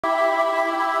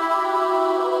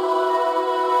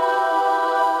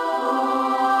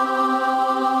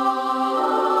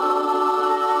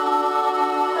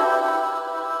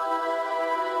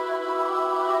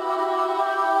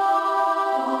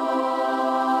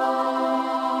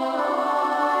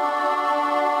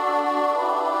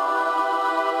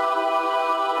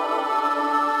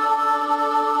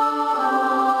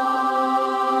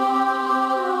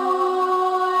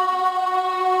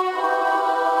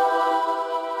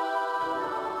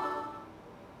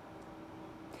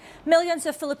Millions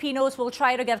of Filipinos will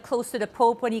try to get close to the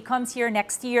Pope when he comes here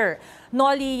next year.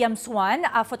 Noli Yamsuan,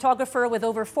 a photographer with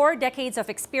over 4 decades of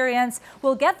experience,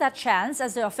 will get that chance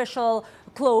as the official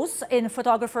close-in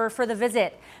photographer for the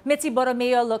visit. Mitzi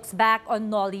Borromeo looks back on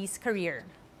Noli's career.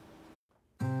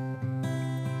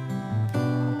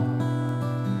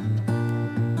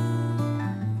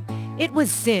 It was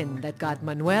sin that got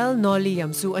Manuel Noli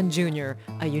Yamsuan Jr.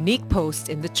 a unique post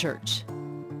in the church.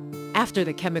 After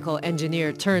the chemical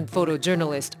engineer turned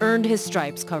photojournalist earned his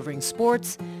stripes covering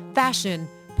sports, fashion,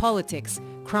 politics,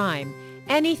 crime,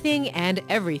 anything and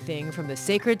everything from the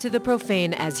sacred to the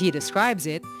profane as he describes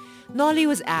it, Noli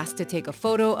was asked to take a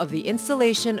photo of the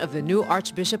installation of the new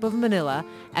Archbishop of Manila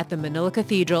at the Manila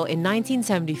Cathedral in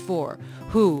 1974,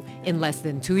 who, in less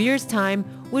than 2 years' time,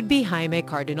 would be Jaime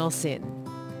Cardinal Sin.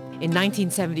 In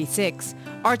 1976,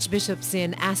 Archbishop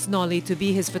Sin asked Noli to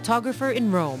be his photographer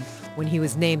in Rome when he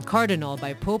was named cardinal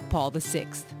by Pope Paul VI.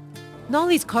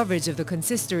 Noli's coverage of the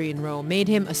consistory in Rome made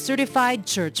him a certified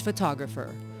church photographer,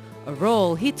 a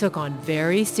role he took on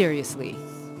very seriously.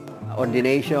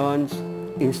 Ordinations,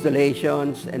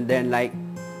 installations, and then like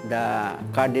the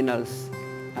cardinals'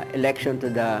 election to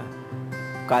the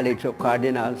College of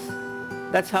Cardinals.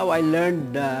 That's how I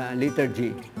learned the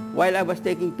liturgy. While I was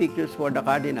taking pictures for the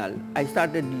cardinal, I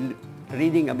started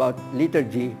reading about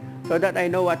liturgy so that I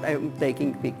know what I'm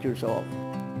taking pictures of.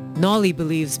 Noli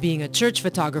believes being a church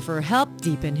photographer helped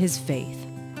deepen his faith.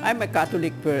 I'm a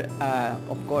Catholic,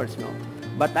 of course, no,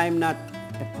 but I'm not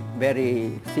a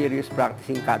very serious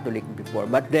practicing Catholic before.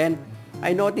 But then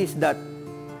I noticed that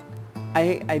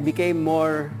I became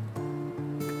more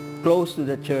close to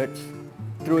the church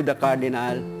through the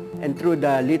cardinal and through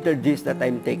the liturgies that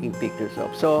I'm taking pictures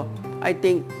of. So I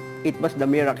think it was the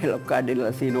miracle of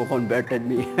Cardinal Sin who converted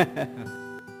me.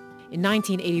 In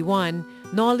 1981,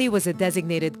 Noli was a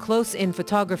designated close-in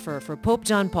photographer for Pope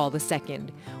John Paul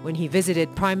II when he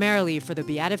visited primarily for the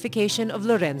beatification of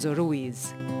Lorenzo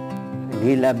Ruiz.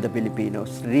 He loved the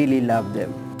Filipinos, really loved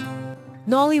them.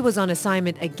 Noli was on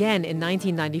assignment again in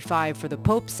 1995 for the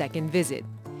Pope's second visit.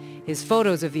 His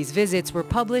photos of these visits were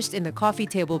published in the coffee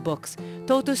table books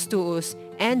Totus Tuus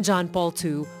and John Paul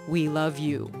II, We Love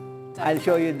You. I'll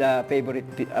show you the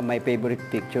my favorite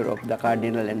picture of the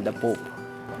Cardinal and the Pope.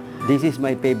 This is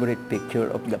my favorite picture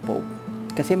of the Pope.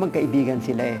 Kasi magkaibigan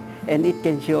sila eh. And it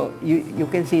can show, you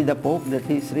can see the Pope that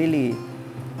he's really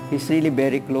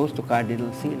very close to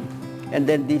Cardinal Sin. And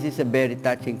then this is a very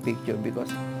touching picture because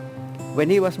when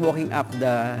he was walking up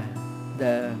the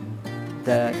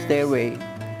stairway,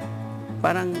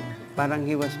 parang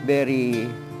he was very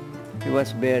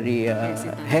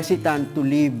hesitant to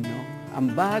leave, no? Ang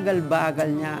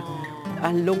bagal-bagal niya.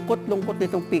 Ang lungkot-lungkot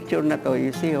nitong picture na to, you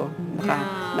see, oh,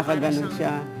 nakaganon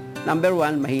siya. Number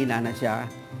 1, mahina na siya.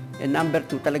 And number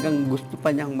 2, talagang gusto pa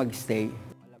niyang magstay.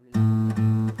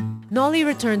 Noli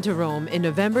returned to Rome in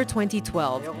November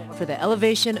 2012 for the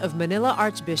elevation of Manila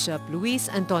Archbishop Luis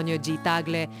Antonio G.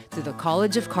 Tagle to the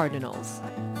College of Cardinals.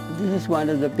 This is one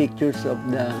of the pictures of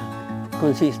the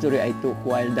consistory I took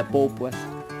while the Pope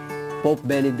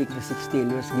Benedict XVI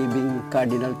was giving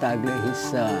Cardinal Tagle his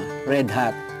red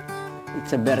hat.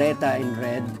 It's a beretta in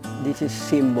red. This is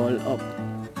symbol of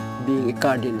being a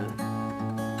cardinal.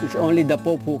 It's only the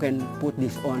Pope who can put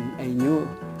this on a new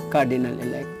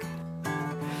cardinal-elect.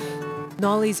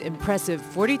 Noli's impressive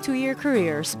 42-year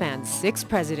career spans 6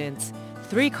 presidents,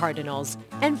 3 cardinals,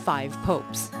 and 5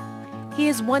 popes. He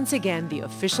is once again the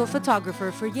official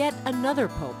photographer for yet another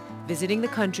pope visiting the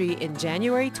country in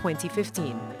January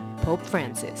 2015, Pope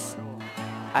Francis.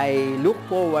 I look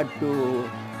forward to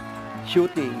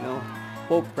shooting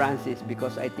Pope Francis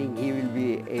because I think he will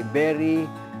be a very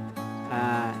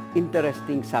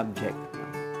interesting subject.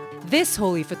 This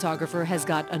holy photographer has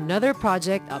got another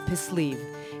project up his sleeve,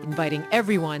 inviting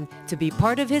everyone to be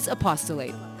part of his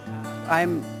apostolate.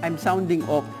 I'm sounding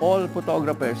off all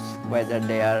photographers, whether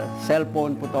they are cell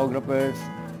phone photographers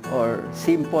or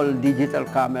simple digital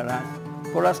cameras.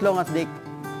 For as long as they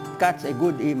catch a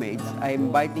good image, I'm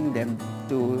inviting them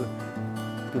to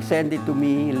send it to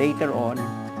me later on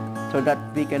so that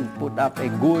we can put up a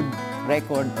good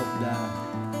record of the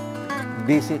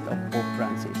visit of Pope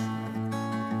Francis.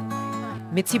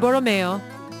 Mitzi Borromeo,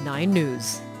 9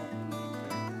 News.